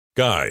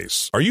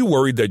Guys, are you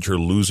worried that you're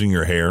losing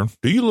your hair?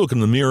 Do you look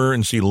in the mirror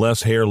and see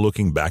less hair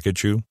looking back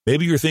at you?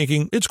 Maybe you're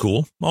thinking, it's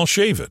cool, I'll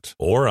shave it.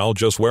 Or I'll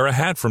just wear a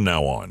hat from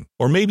now on.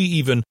 Or maybe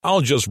even,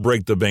 I'll just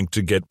break the bank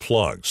to get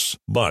plugs.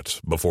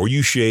 But before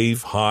you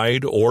shave,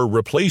 hide, or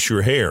replace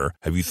your hair,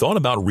 have you thought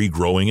about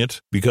regrowing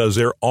it? Because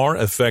there are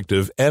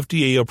effective,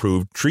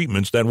 FDA-approved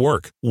treatments that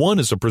work. One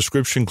is a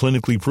prescription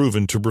clinically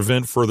proven to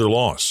prevent further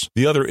loss.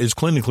 The other is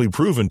clinically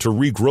proven to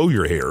regrow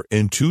your hair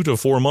in 2 to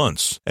 4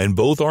 months. And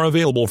both are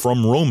available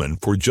from Roman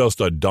for just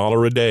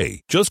 $1 a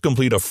day. Just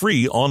complete a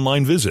free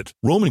online visit.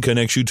 Roman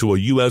connects you to a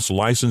U.S.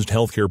 licensed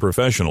healthcare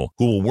professional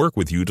who will work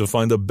with you to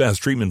find the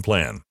best treatment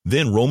plan.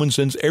 Then Roman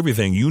sends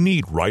everything you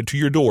need right to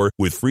your door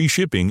with free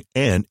shipping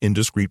and in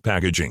discreet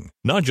packaging.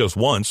 Not just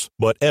once,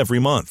 but every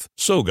month.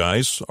 So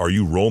guys, are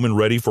you Roman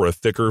ready for a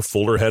thicker,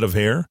 fuller head of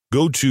hair?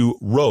 Go to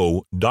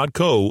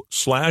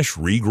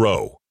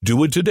ro.co/regrow.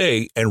 Do it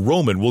today, and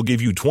Roman will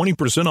give you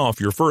 20%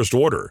 off your first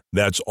order.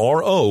 That's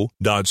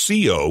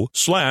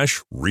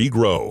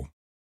ro.co/regrow.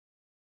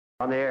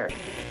 On the air.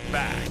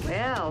 Back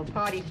Well,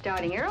 party's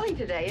starting early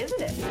today,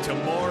 isn't it? to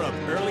more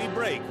of Early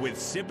Break with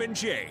Sip and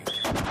Jake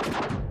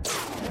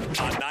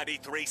on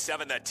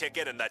 93.7 The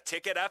Ticket and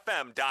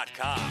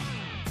theticketfm.com.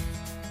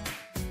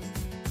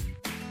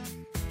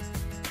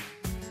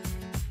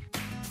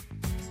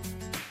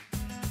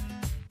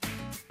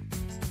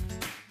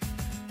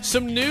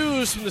 Some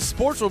news from the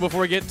sports world before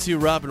we get to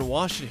Robin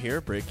Washut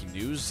here. Breaking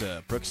news,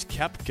 Brooks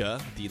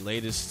Koepka, the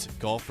latest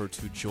golfer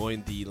to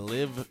join the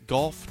Live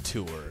Golf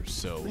Tour.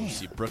 So we'll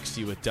see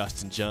Brooksy with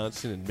Dustin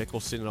Johnson and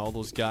Mickelson and all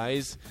those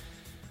guys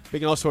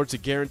making all sorts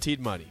of guaranteed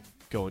money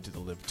going to the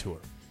Live Tour.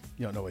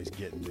 You don't know what he's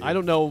getting, do you? I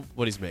don't know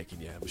what he's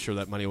making yet. I'm sure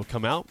that money will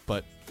come out,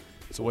 but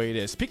it's the way it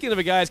is. Speaking of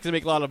a guy that's going to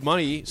make a lot of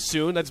money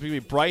soon, that's going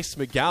to be Bryce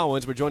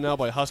McGowan. We're joined now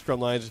by Husker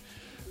Online's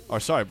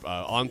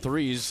on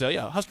threes.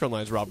 Husker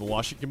Online's Robin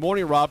Washut. Good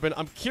morning, Robin.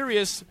 I'm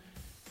curious,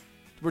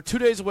 we're 2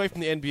 days away from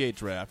the NBA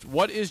draft.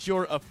 What is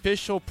your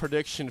official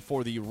prediction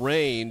for the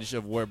range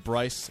of where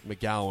Bryce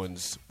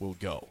McGowan's will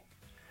go?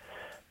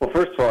 Well,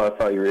 first of all, I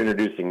thought you were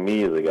introducing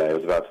me as a guy who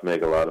was about to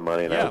make a lot of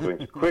money, and I was going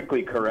to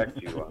quickly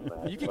correct you on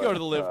that. You can go to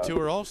the Live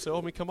Tour also.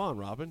 I mean, come on,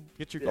 Robin.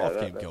 Get your golf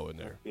game going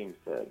there. Being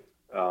said.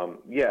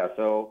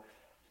 So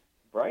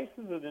Bryce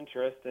is an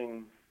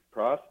interesting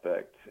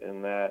prospect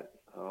in that,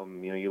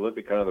 you look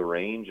at kind of the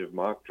range of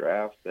mock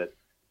drafts that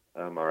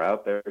are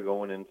out there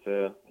going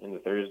into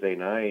Thursday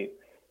night.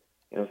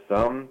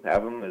 Some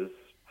have them as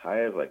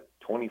high as like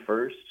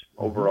 21st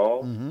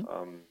overall.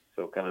 Mm-hmm.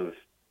 So kind of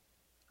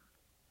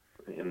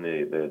in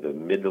the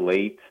mid to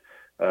late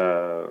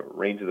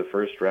range of the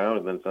first round,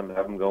 and then some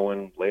have them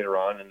going later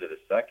on into the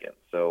second.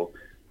 So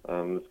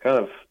it's kind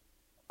of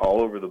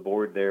all over the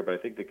board there, but I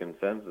think the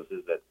consensus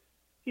is that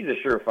he's a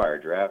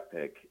surefire draft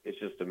pick. It's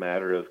just a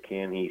matter of,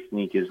 can he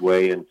sneak his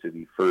way into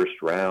the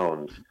first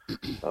round?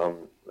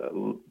 Kind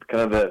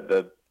of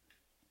the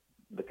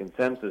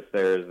consensus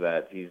there is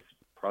that he's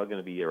probably going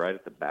to be right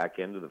at the back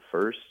end of the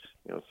first,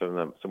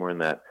 somewhere in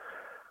that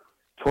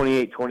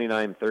 28,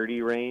 29,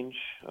 30 range.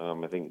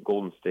 I think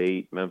Golden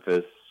State,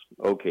 Memphis,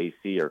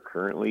 OKC are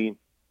currently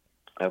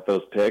at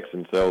those picks,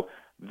 and so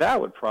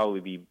that would probably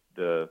be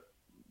the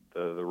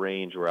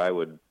range where I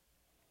would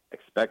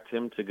expect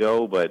him to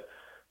go, but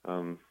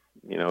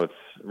it's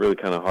really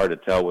kind of hard to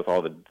tell with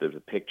all the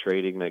pick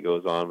trading that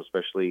goes on,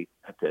 especially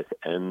at the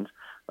end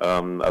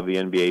of the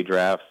NBA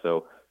draft.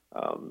 So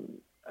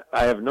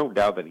I have no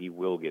doubt that he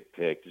will get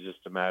picked. It's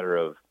just a matter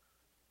of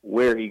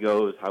where he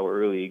goes, how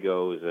early he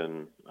goes,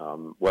 and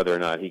whether or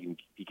not he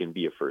can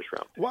be a first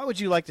round pick. Why would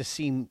you like to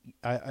see?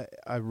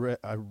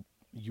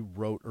 You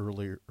wrote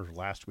earlier or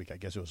last week, I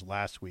guess it was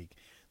last week,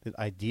 that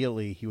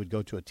ideally he would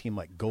go to a team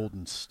like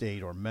Golden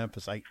State or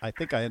Memphis. I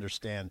think I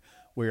understand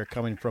where you're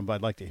coming from, but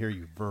I'd like to hear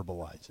you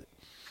verbalize it.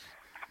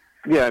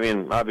 Yeah, I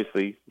mean,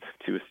 obviously,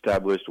 to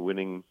established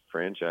winning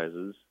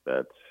franchises,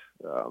 that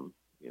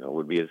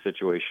would be a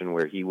situation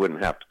where he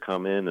wouldn't have to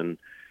come in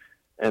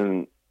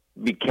and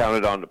be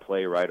counted on to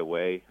play right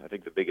away. I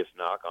think the biggest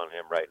knock on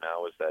him right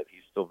now is that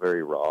he's still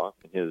very raw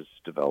in his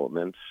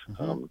development.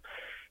 Mm-hmm.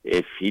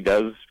 If he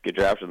does get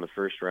drafted in the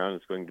first round,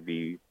 it's going to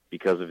be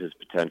because of his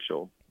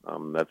potential.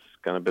 That's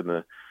kind of been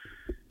the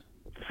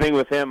thing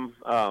with him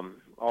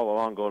all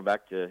along, going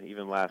back to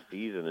even last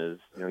season, is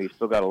he's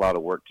still got a lot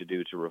of work to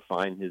do to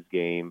refine his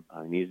game.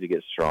 He needs to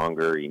get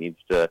stronger. He needs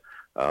to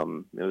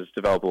just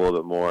develop a little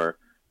bit more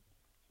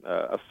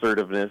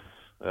assertiveness,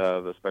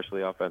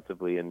 especially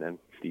offensively and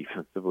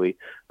defensively.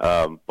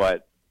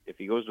 But if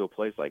he goes to a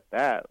place like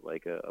that,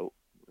 like a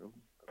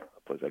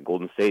place like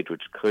Golden State,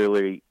 which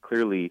clearly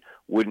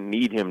wouldn't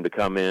need him to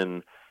come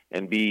in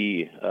and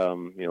be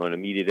an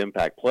immediate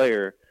impact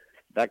player,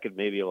 that could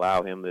maybe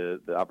allow him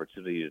the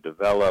opportunity to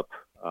develop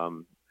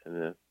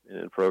in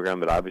a program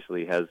that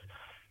obviously has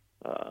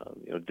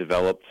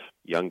developed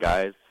young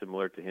guys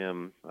similar to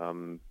him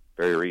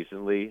very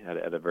recently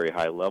at a very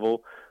high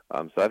level.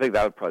 So I think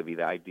that would probably be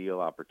the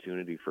ideal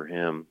opportunity for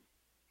him.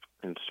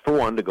 And just for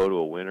one, to go to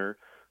a winner,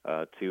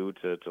 two,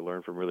 to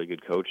learn from really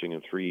good coaching,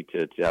 and three,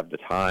 to have the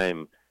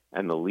time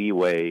and the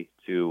leeway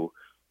to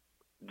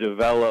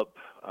develop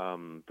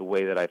the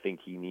way that I think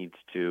he needs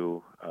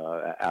to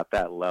at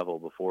that level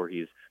before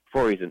he's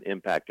an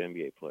impact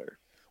NBA player.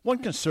 One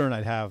concern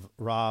I'd have,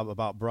 Rob,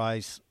 about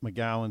Bryce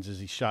McGowan's is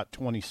he shot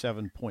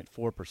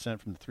 27.4%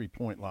 from the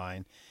three-point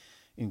line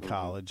in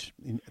college.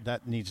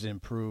 That needs to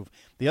improve.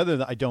 The other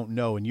that I don't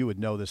know, and you would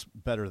know this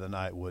better than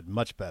I would,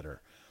 much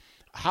better,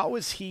 how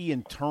is he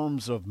in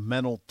terms of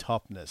mental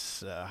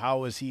toughness?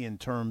 How is he in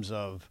terms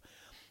of,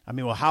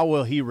 how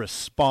will he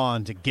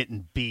respond to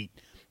getting beat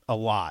a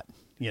lot?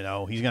 He's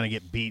going to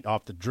get beat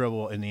off the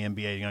dribble in the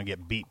NBA. He's going to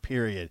get beat,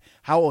 period.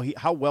 How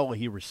well will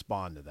he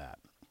respond to that?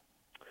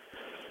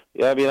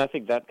 Yeah, I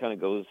think that kind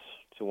of goes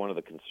to one of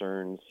the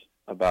concerns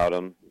about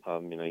him.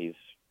 He's,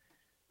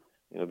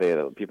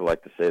 people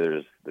like to say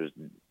there's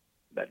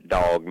that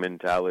dog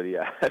mentality.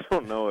 I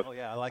don't know if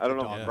I don't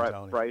know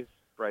if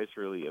Bryce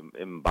really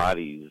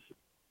embodies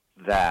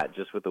that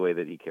just with the way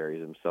that he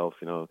carries himself.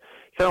 He's kind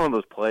of one of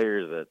those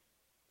players that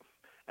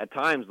at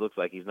times looks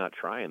like he's not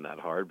trying that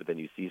hard, but then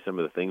you see some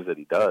of the things that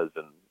he does,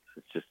 and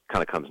it just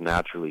kind of comes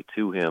naturally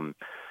to him.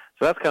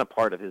 So that's kind of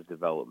part of his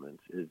development.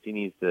 Is he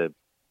needs to.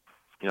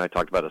 I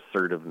talked about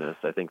assertiveness.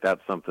 I think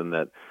that's something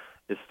that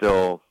is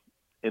still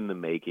in the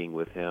making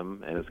with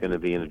him, and it's going to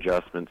be an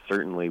adjustment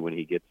certainly when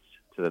he gets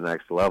to the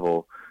next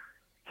level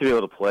to be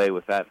able to play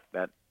with that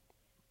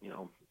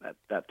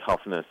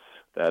toughness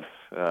that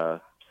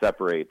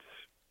separates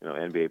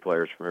NBA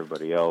players from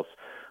everybody else.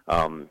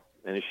 And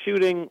his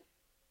shooting,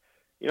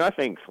 I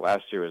think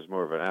last year was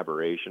more of an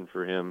aberration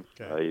for him.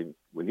 Okay.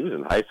 When he was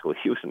in high school,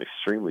 he was an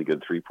extremely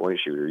good three-point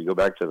shooter. You go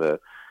back to the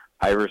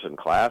Iverson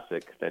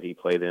Classic that he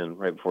played in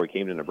right before he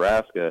came to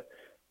Nebraska,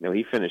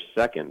 he finished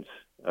second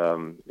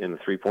in the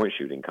three-point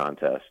shooting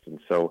contest.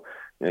 And so,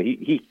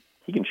 he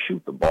can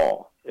shoot the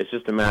ball. It's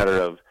just a matter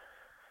of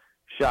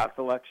shot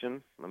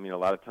selection. A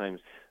lot of times,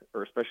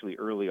 or especially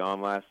early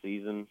on last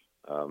season,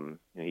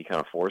 he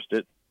kind of forced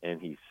it, and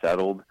he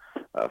settled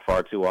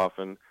far too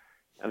often.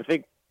 And I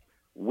think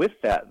with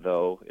that,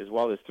 though, is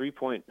while his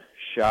three-point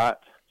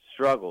shot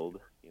struggled,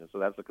 so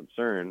that's a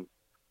concern,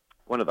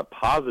 one of the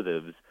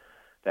positives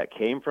that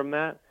came from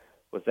that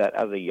was that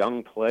as a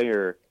young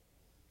player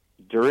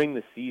during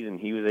the season,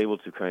 he was able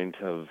to kind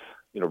of,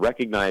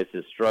 recognize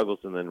his struggles,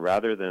 and then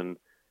rather than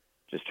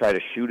just try to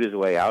shoot his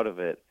way out of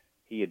it,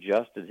 he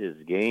adjusted his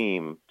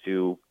game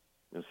to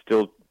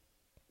still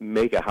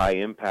make a high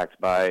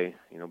impact by,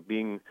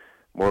 being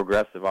more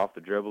aggressive off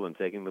the dribble and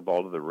taking the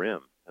ball to the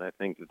rim. And I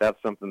think that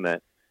that's something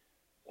that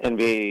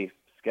NBA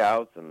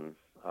scouts and,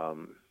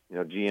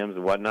 GMs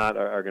and whatnot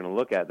are going to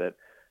look at that.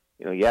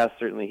 Yes,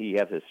 certainly he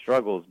has his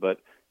struggles, but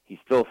he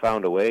still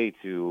found a way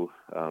to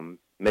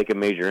make a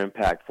major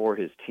impact for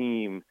his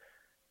team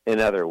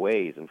in other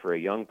ways. And for a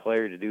young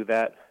player to do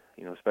that,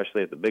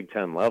 especially at the Big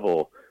Ten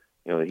level,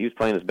 he was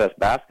playing his best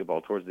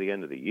basketball towards the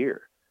end of the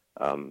year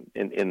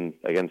in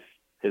against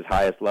his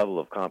highest level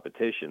of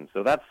competition.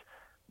 So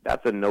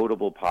that's a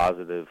notable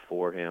positive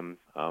for him.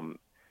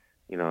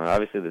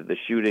 Obviously the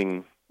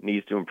shooting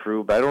needs to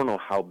improve, but I don't know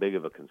how big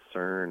of a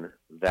concern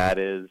that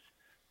is.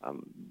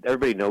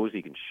 Everybody knows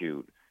he can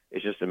shoot.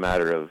 It's just a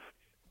matter of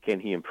can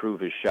he improve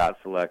his shot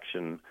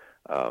selection,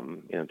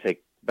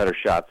 take better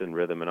shots in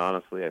rhythm. And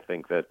honestly, I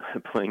think that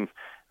playing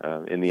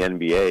in the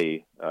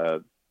NBA,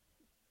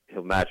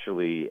 he'll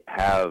naturally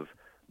have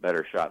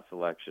better shot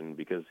selection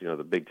because,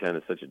 the Big Ten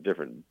is such a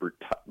different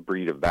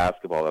breed of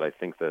basketball that I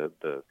think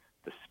the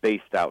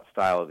spaced out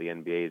style of the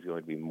NBA is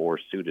going to be more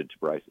suited to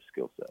Bryce's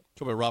skill set.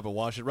 Talk about Robin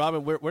Washut.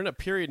 Robin, we're in a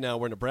period now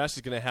where Nebraska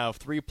is going to have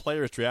three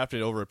players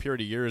drafted over a period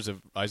of years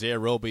of Isaiah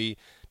Roby,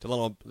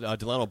 Delano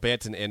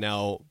Banton, and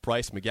now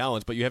Bryce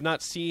McGowan. But you have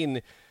not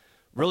seen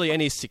really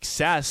any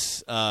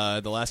success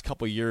the last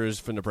couple of years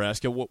for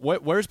Nebraska.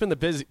 Where's been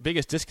the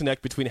biggest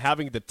disconnect between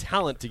having the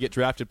talent to get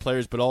drafted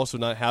players but also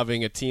not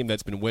having a team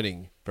that's been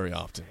winning very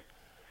often?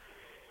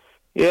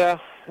 Yeah,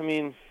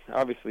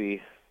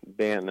 obviously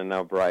Banton and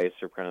now Bryce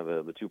are kind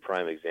of the two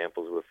prime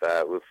examples with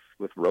that.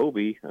 With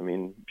Roby,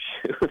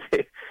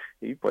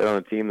 he played on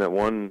a team that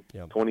won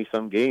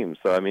 20-some games.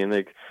 So,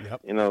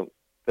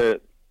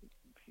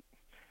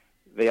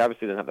 they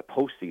obviously didn't have the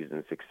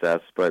postseason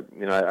success, but,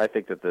 I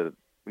think that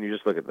when you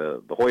just look at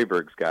the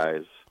Hoibergs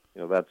guys,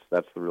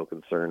 that's the real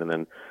concern. And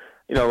then,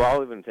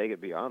 I'll even take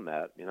it beyond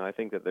that. I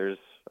think that there's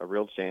a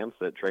real chance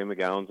that Trey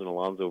McGowan and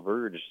Alonzo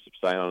Verge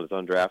sign on as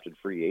undrafted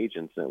free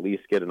agents and at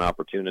least get an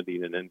opportunity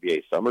in an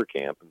NBA summer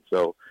camp. And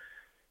so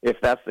if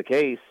that's the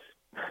case,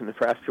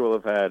 Nebraska will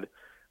have had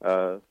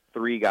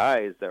three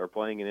guys that were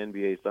playing in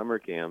NBA summer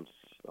camps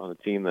on a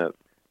team that,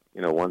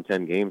 won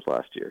 10 games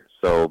last year.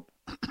 So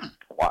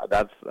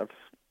that's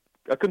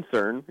a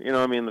concern.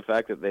 The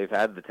fact that they've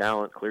had the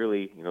talent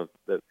clearly,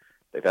 that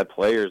they've had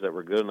players that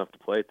were good enough to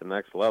play at the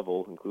next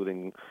level,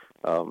 including,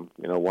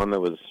 one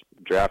that was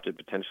drafted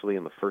potentially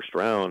in the first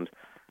round,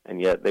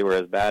 and yet they were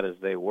as bad as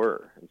they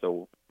were. And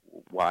so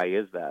why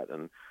is that?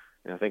 And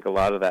I think a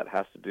lot of that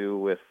has to do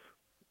with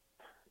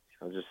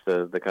just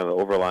the kind of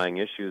overlying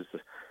issues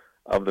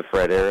of the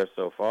Fred era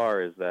so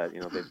far is that,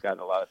 they've gotten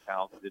a lot of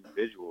talented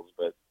individuals,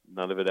 but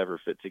none of it ever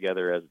fit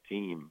together as a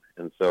team.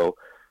 And so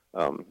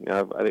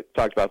I've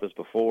talked about this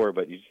before,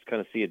 but you just kind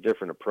of see a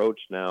different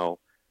approach now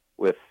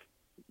with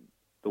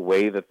the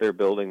way that they're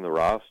building the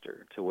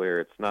roster, to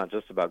where it's not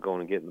just about going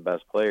and getting the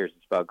best players;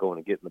 it's about going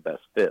and getting the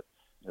best fits.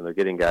 And they're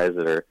getting guys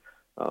that are,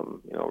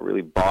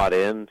 really bought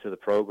into the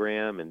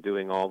program and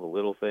doing all the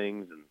little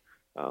things,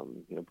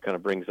 and kind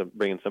of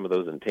bringing some of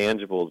those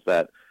intangibles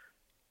that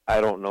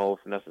I don't know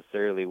if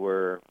necessarily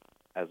were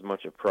as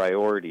much of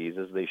priorities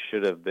as they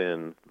should have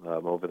been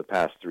over the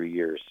past 3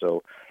 years.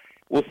 So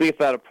we'll see if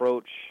that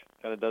approach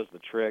kind of does the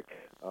trick.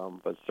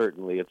 But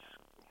certainly it's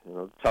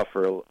tough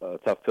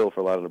pill for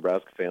a lot of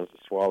Nebraska fans to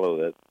swallow,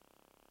 that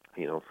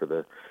for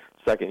the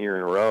second year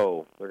in a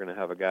row they're going to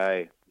have a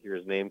guy hear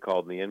his name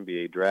called in the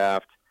NBA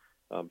draft,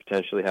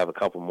 potentially have a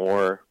couple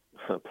more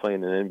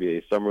playing in the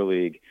NBA summer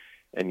league,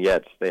 and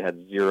yet they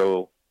had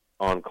zero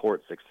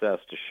on-court success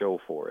to show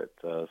for it.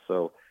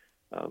 So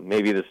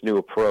maybe this new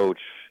approach,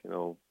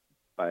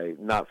 by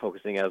not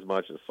focusing as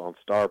much as on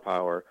star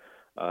power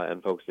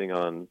and focusing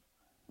on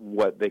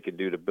what they could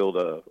do to build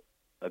a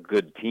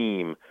good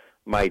team,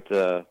 might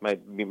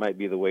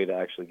be the way to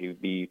actually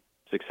be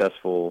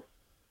successful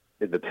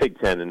in the Big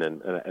Ten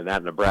and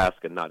at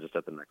Nebraska, not just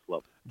at the next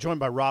level. Joined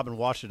by Robin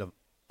Washut of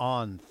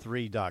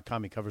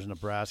On3.com. He covers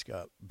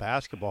Nebraska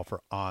basketball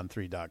for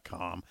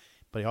On3.com,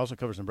 but he also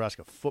covers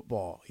Nebraska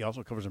football. He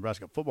also covers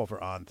Nebraska football for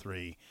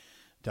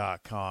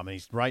On3.com, and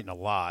he's writing a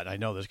lot. I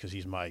know this because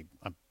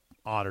I'm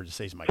honored to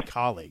say he's my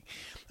colleague.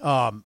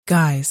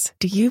 Guys,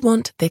 do you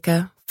want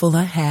thicker,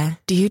 fuller hair?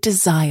 Do you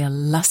desire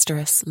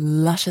lustrous,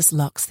 luscious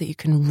locks that you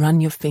can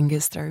run your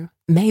fingers through?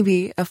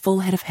 Maybe a full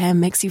head of hair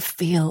makes you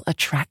feel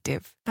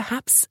attractive.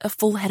 Perhaps a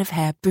full head of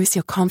hair boosts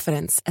your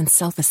confidence and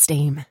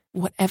self-esteem.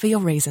 Whatever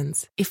your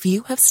reasons, if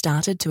you have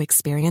started to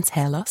experience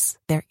hair loss,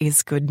 there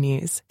is good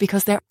news,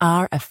 because there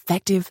are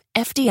effective,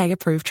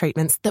 FDA-approved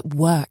treatments that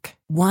work.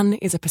 One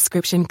is a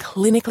prescription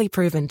clinically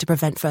proven to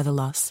prevent further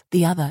loss.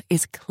 The other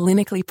is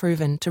clinically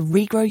proven to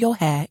regrow your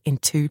hair in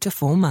 2 to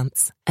 4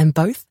 months. And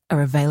both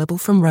are available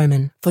from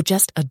Roman for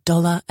just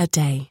 $1 a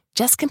day.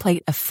 Just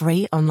complete a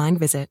free online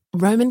visit.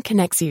 Roman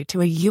connects you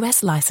to a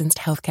US licensed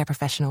healthcare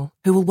professional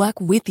who will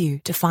work with you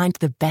to find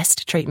the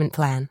best treatment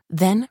plan.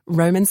 Then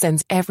Roman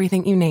sends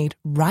everything you need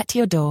right to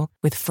your door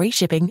with free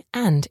shipping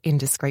and in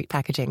discreet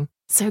packaging.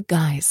 So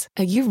guys,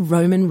 are you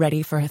Roman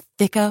ready for a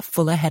thicker,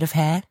 fuller head of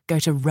hair? Go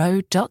to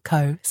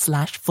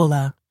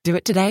ro.co/fuller. Do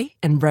it today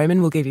and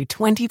Roman will give you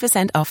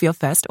 20% off your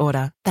first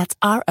order. That's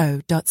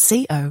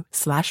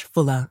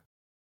ro.co/fuller.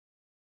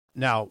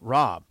 Now,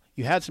 Rob,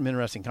 you had some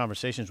interesting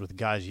conversations with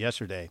guys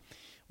yesterday.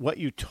 What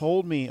you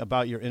told me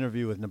about your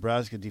interview with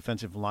Nebraska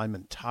defensive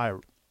lineman Ty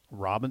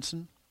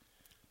Robinson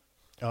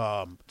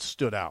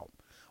stood out.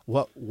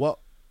 What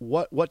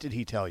did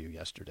he tell you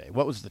yesterday?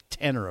 What was the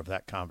tenor of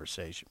that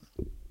conversation?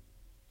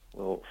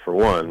 Well, for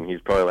one,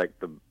 he's probably like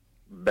the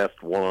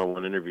best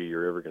one-on-one interview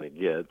you're ever going to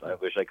get. I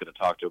wish I could have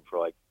talked to him for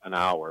like an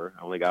hour.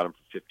 I only got him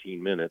for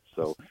 15 minutes,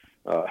 so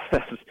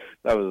that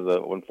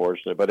was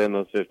unfortunate. But in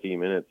those 15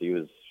 minutes, he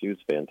was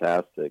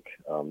fantastic.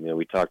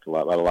 We talked a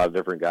lot about a lot of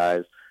different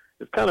guys.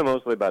 It's kind of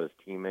mostly about his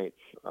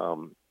teammates.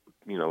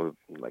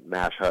 Like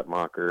Nash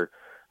Hutmacher.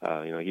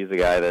 He's a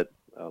guy that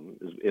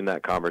is in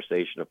that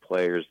conversation of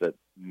players that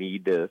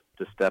need to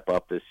step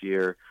up this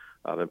year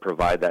and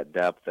provide that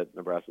depth that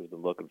Nebraska's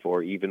been looking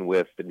for, even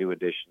with the new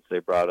additions they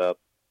brought up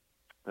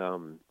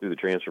through the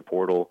transfer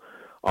portal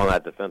on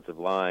that defensive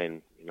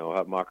line.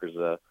 Hutmacher's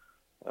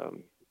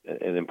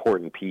an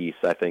important piece,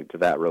 I think, to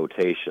that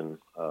rotation.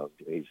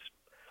 He's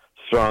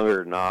stronger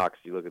than Knox.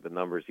 You look at the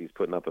numbers he's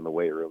putting up in the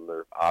weight room,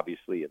 they're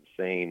obviously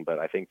insane, but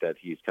I think that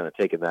he's kind of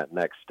taken that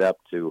next step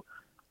to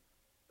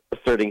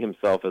asserting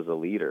himself as a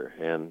leader.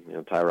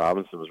 And Ty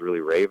Robinson was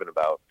really raving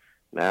about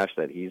Nash,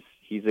 that he's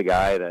a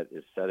guy that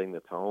is setting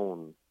the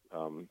tone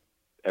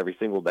every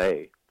single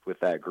day with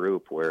that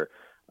group, where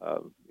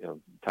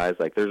Ty's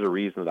like, there's a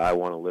reason that I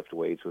want to lift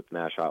weights with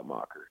Nash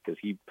Hutmacher, because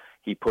he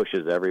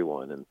pushes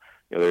everyone. And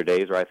there are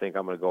days where I think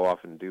I'm going to go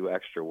off and do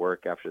extra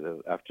work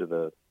after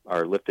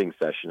our lifting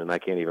session, and I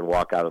can't even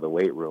walk out of the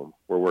weight room.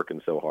 We're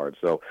working so hard.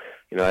 So,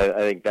 I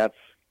think that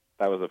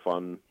was a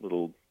fun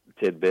little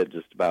tidbit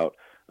just about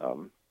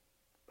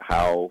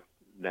how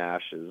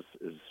Nash is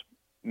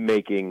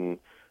making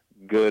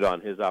good on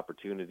his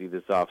opportunity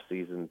this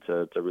offseason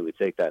to really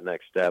take that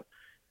next step.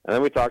 And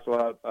then we talked a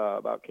lot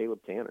about Caleb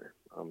Tanner.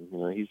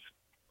 He's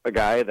a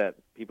guy that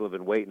people have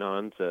been waiting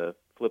on to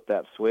flip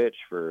that switch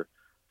for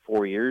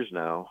 4 years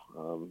now.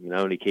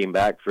 And he came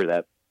back for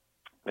that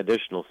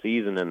additional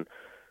season, and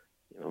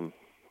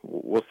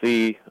we'll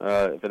see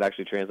if it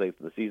actually translates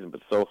to the season.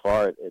 But so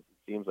far, it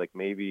seems like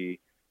maybe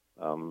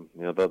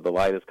the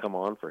light has come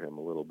on for him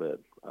a little bit.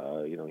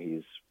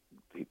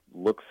 He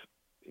looks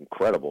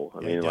incredible. I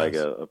mean, like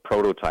a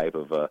prototype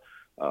of a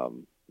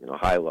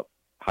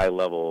high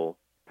level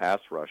pass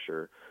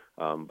rusher.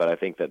 But I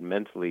think that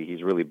mentally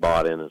he's really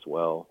bought in as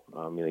well.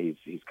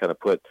 He's kind of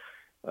put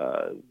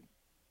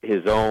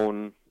his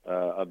own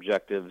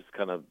objectives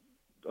kind of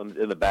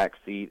in the back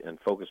seat and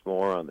focus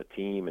more on the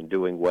team and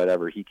doing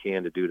whatever he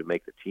can to do to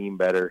make the team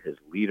better. His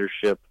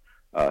leadership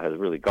has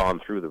really gone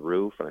through the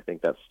roof, and I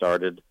think that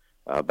started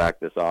back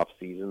this off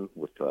season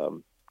with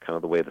kind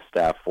of the way the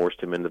staff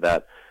forced him into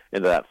that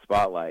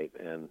spotlight.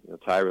 And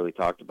Ty really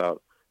talked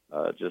about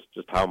just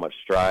how much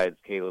strides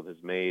Caleb has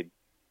made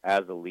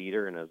as a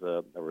leader and as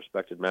a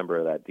respected member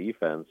of that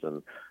defense.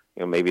 And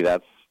maybe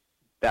that's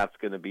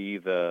going to be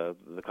the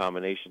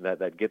combination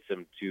that gets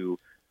him to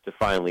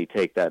finally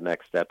take that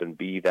next step and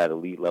be that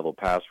elite level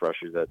pass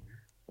rusher that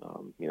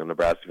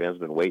Nebraska fans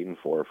have been waiting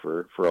for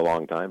a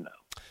long time now.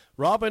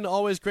 Robin,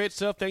 always great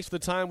stuff. Thanks for the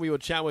time. We will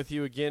chat with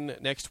you again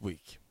next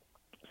week.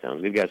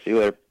 Sounds good, guys. See you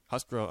later.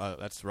 Husker,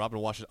 that's Robin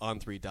Washut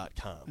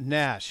on3.com.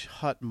 Nash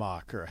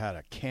Hutmacher had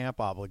a camp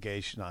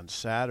obligation on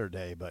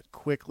Saturday, but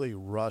quickly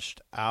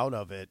rushed out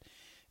of it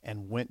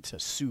and went to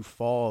Sioux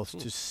Falls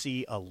to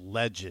see a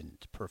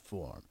legend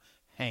perform,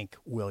 Hank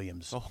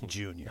Williams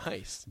Jr.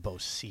 Nice.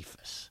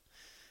 Bocephus.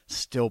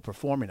 Still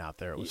performing out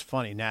there. It was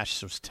funny.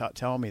 Nash was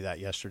telling me that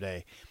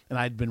yesterday, and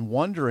I'd been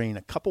wondering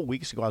a couple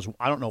weeks ago.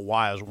 I don't know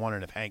why I was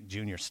wondering if Hank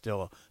Jr.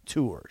 still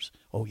tours.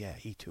 Oh yeah,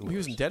 he tours. He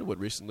was in Deadwood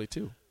recently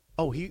too.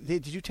 Oh,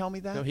 did you tell me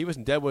that? No, he was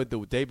in Deadwood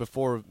the day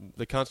before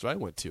the concert I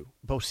went to.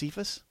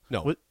 Bocephus?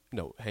 No,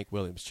 Hank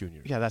Williams Jr.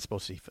 Yeah, that's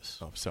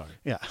Bocephus. Oh, sorry.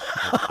 Yeah.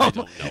 I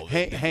don't know.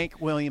 Hank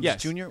Williams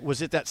Jr.,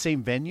 was it that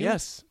same venue?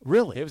 Yes.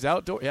 Really? It was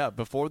outdoor. Yeah,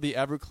 before the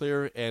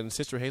Everclear and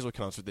Sister Hazel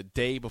concert, the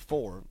day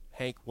before,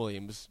 Hank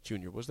Williams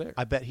Jr. was there.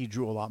 I bet he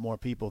drew a lot more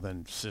people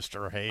than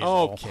Sister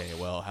Hazel. Okay,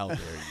 well, how dare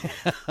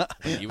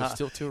you? He was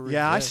still touring.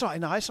 Yeah, I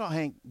saw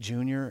Hank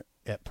Jr.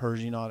 at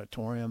Pershing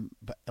Auditorium,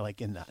 like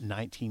in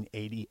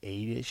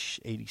 1988-ish,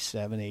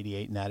 87,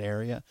 88, in that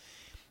area.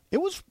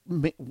 It was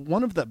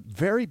one of the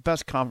very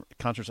best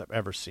concerts I've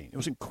ever seen. It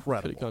was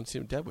incredible. Could have gone to see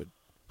him Deadwood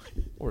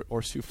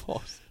or Sioux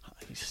Falls.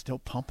 He's still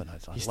pumping.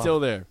 He's still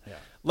there. Yeah.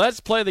 Let's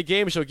play the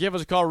game show. Give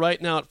us a call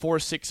right now at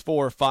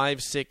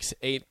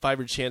 464-5685.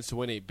 Your chance to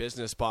win a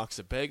business box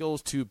of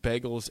bagels, 2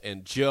 bagels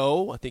and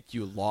Joe. I think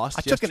you lost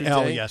yesterday. I took an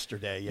L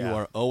yesterday, yeah. You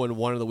are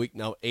 0-1 in the week,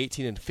 now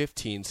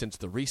 18-15 since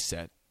the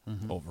reset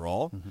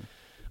overall.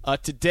 Mm-hmm.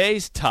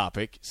 Today's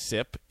topic,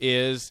 Sip,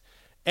 is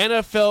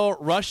NFL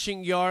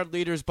rushing yard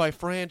leaders by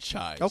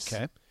franchise.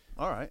 Okay.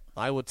 All right.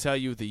 I will tell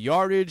you the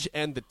yardage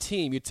and the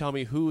team. You tell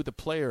me who the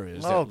player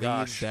is that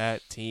leads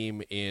that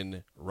team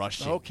in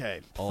rushing.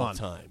 Okay. All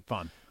time.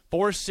 Fun.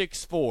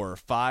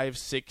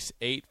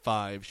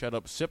 464-5685. Shut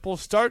up, Sipple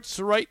starts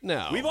right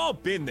now. We've all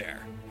been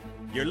there.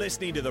 You're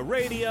listening to the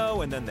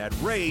radio, and then that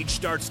rage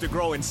starts to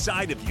grow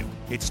inside of you.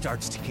 It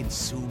starts to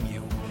consume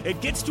you. It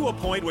gets to a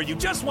point where you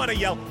just want to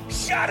yell,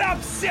 "Shut up,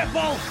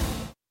 Sipple!"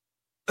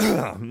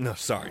 No,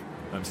 sorry.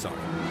 I'm sorry.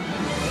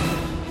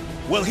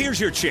 Well, here's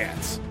your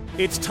chance.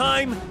 It's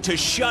time to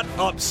shut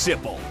up,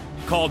 Sipple.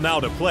 Call now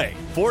to play.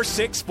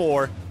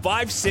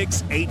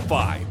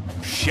 464-5685.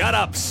 Shut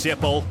up,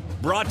 Sipple.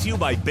 Brought to you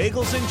by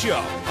Bagels and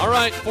Joe. All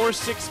right,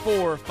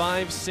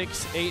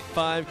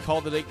 464-5685.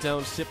 Call the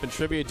takedown Sip and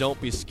Trivia. Don't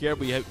be scared.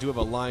 We do have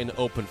a line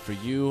open for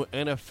you.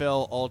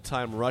 NFL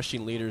all-time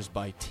rushing leaders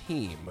by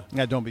team.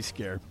 Yeah, don't be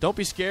scared. Don't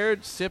be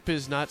scared. Sip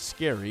is not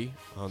scary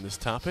on this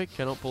topic,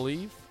 I don't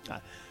believe.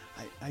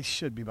 I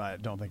should be, but I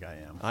don't think I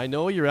am. I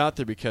know you're out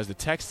there because the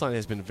text line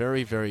has been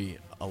very, very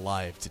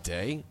alive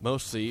today,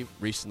 mostly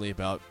recently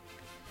about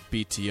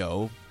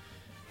BTO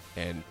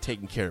and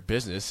taking care of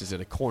business. Is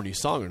it a corny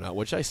song or not?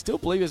 Which I still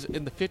believe is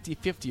in the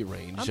 50-50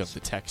 range of the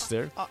text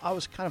there. I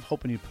was kind of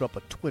hoping you'd put up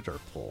a Twitter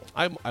poll.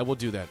 I will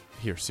do that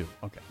here soon.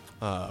 Okay.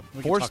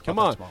 Come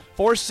on.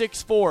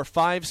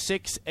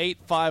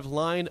 464-5685.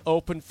 Line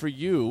open for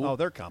you. Oh,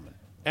 they're coming.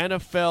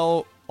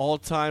 NFL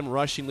all-time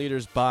rushing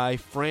leaders by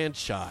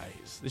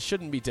franchise. This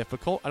shouldn't be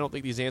difficult. I don't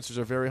think these answers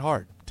are very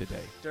hard today.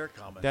 They're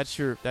coming. That's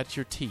your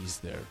tease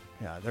there.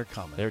 Yeah, they're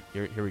coming. Here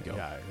we go.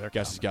 Yeah, they're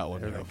Guess has got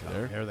one here right they over come.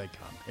 there. Here they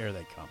come. Here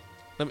they come.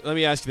 Let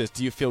me ask you this.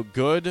 Do you feel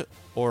good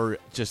or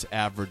just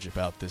average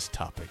about this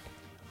topic?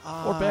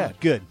 Or bad?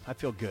 Good. I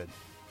feel good.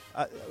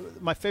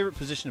 My favorite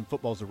position in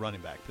football is the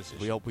running back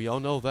position. We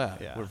all know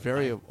that. Yeah, We're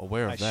very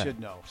aware of that. I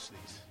should know,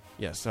 Sleaze.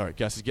 Yes, all right.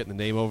 Gus is getting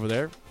the name over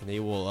there, and he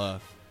will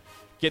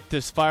get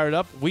this fired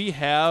up. We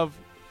have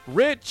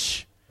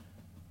Rich.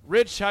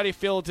 Rich, how do you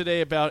feel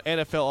today about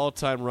NFL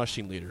all-time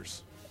rushing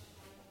leaders?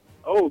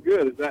 Oh,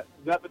 good. Is that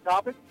the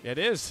topic? It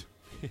is.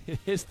 It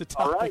is the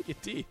topic, all right.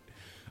 Indeed.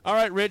 All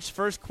right, Rich,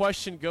 first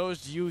question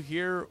goes to you.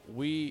 Here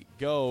we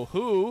go.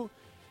 Who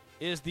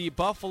is the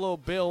Buffalo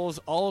Bills'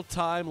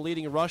 all-time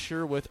leading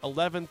rusher with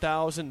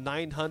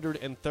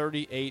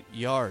 11,938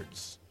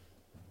 yards?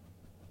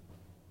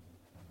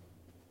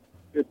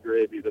 Good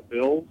gravy. The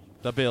Bills?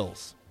 The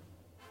Bills.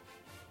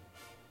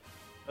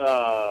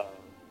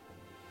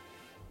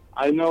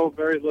 I know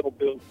very little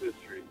Bills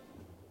history,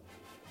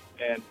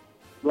 and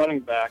running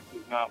back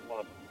is not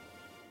one of them.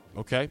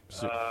 Okay.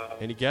 So,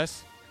 any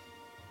guess?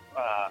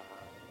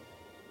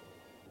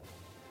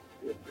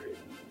 Good gravy.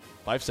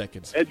 5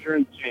 seconds.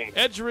 Edgerrin James.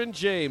 Edgerrin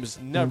James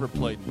never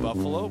played in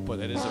Buffalo, but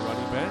that is a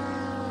running back.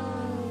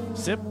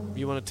 Sip,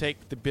 you want to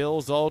take the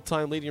Bills'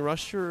 all-time leading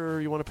rusher,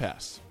 or you want to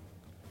pass?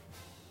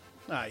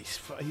 Nice.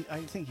 I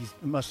think he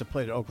must have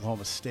played at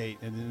Oklahoma State,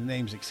 and the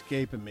name's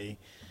escaping me.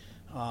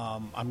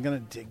 I'm going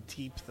to dig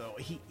deep, though.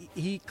 He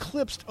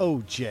eclipsed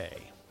OJ.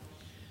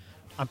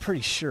 I'm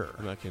pretty sure.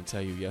 I'm not going to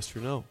tell you yes or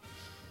no.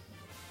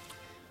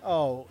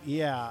 Oh,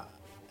 yeah.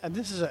 And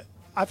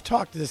I've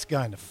talked to this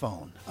guy on the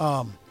phone.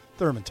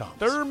 Thurman Thomas.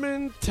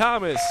 Thurman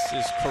Thomas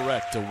is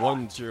correct. A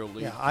 1-0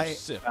 lead for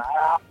Sip.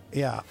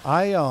 Yeah,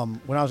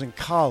 when I was in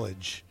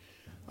college,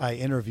 I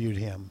interviewed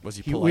him. Was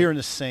he polite? We were in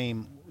the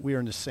same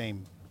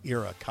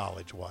era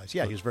college-wise.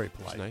 Yeah, he was very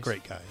polite. Nice.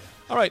 Great guy.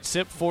 Yeah. All right,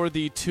 Sip, for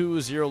the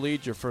 2-0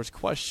 lead, your first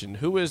question.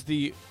 Who is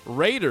the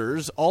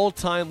Raiders'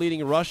 all-time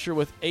leading rusher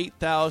with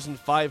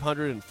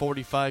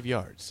 8,545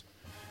 yards?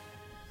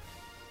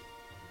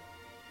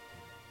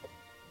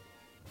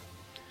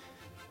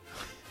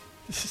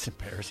 This is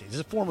embarrassing. This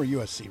is a former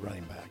USC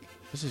running back.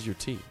 This is your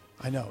team.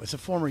 I know. It's a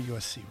former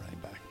USC running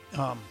back.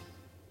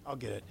 I'll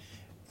get it.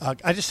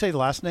 I just say the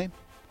last name?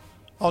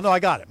 Oh, no, I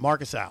got it.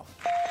 Marcus Allen.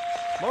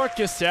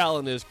 Marcus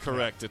Allen is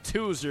correct. A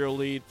 2-0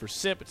 lead for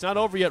Sip. It's not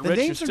over yet, The Rich.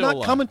 names You're are still not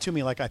alive. coming to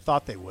me like I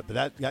thought they would,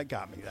 but that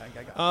got me.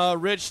 That got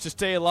me. Rich, to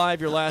stay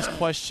alive, your last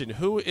question.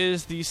 Who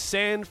is the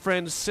San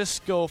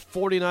Francisco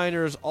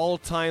 49ers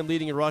all-time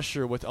leading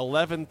rusher with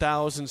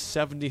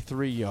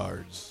 11,073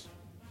 yards?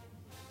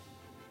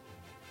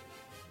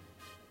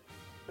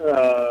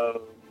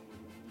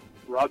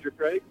 Roger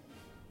Craig.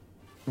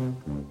 And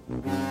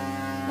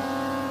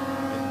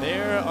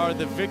there are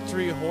the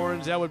victory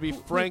horns. That would be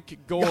Frank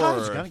Gore. I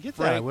was going to get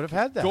that. I would have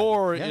had that.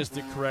 Gore Yeah. is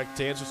the correct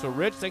answer. So,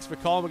 Rich, thanks for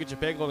calling. We'll get you a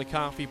bagel and a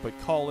coffee, but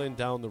call in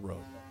down the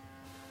road.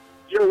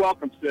 You're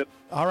welcome, Sip.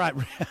 All right.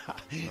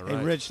 Hey,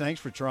 right. Rich, thanks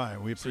for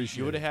trying. We So appreciate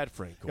you would have it. had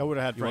Frank Gore. I would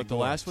have had You Frank want the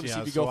Gore. last one to see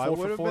Yeah, if you go so I 4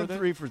 would for have 4 been then?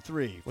 3 for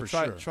 3 Well, for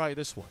sure. try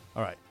this one.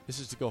 All right. This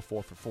is to go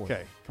 4 for 4.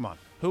 Okay, come on.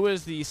 Who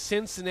is the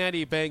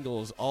Cincinnati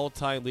Bengals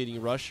all-time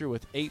leading rusher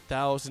with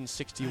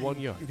 8,061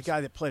 yards? The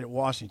guy that played at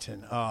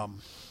Washington.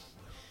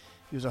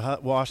 He was a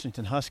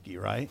Washington Husky,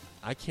 right?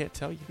 I can't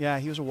tell you. Yeah,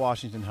 he was a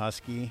Washington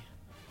Husky.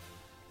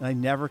 And I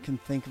never can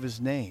think of his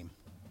name.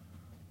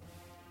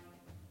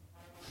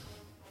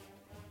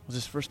 Was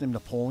his first name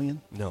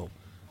Napoleon? No.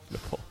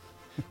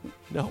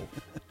 No.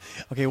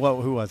 Okay,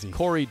 who was he?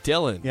 Corey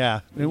Dillon. Yeah,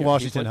 Yeah,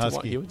 Washington he went to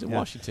Husky. he was in Yeah.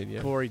 Washington,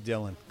 yeah. Corey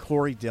Dillon.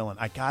 Corey Dillon.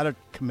 I got to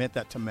commit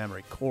that to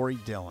memory. Corey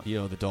Dillon. You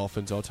know the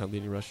Dolphins all-time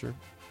leading rusher?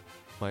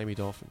 Miami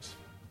Dolphins.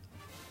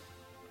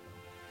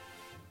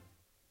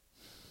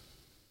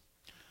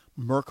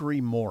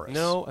 Mercury Morris.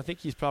 No, I think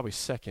he's probably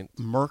second.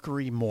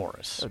 Mercury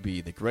Morris. That would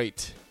be the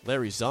great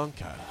Larry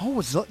Zonka. Oh,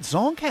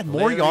 Zonk had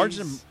more yards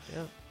than...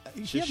 Yeah.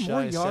 He Just had shy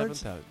more of yards?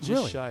 7,000.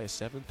 Really? Just shy of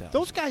 7,000.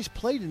 Those guys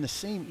played in the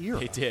same era.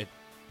 They did.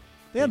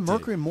 They had They did.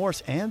 Mercury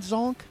Morris and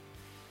Zonk.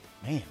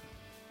 Man.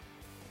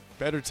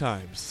 Better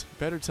times.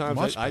 Better times.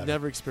 Much I better.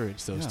 never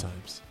experienced those Yeah.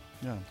 times.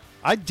 Yeah.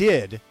 I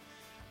did,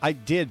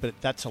 but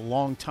that's a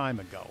long time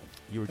ago.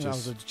 You were When I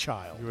just was a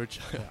child. You were a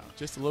child. Yeah.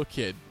 Just a little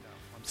kid.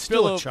 I'm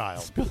still a Spillover-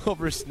 child.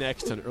 Spillover's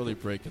next on early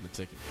break in the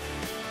ticket.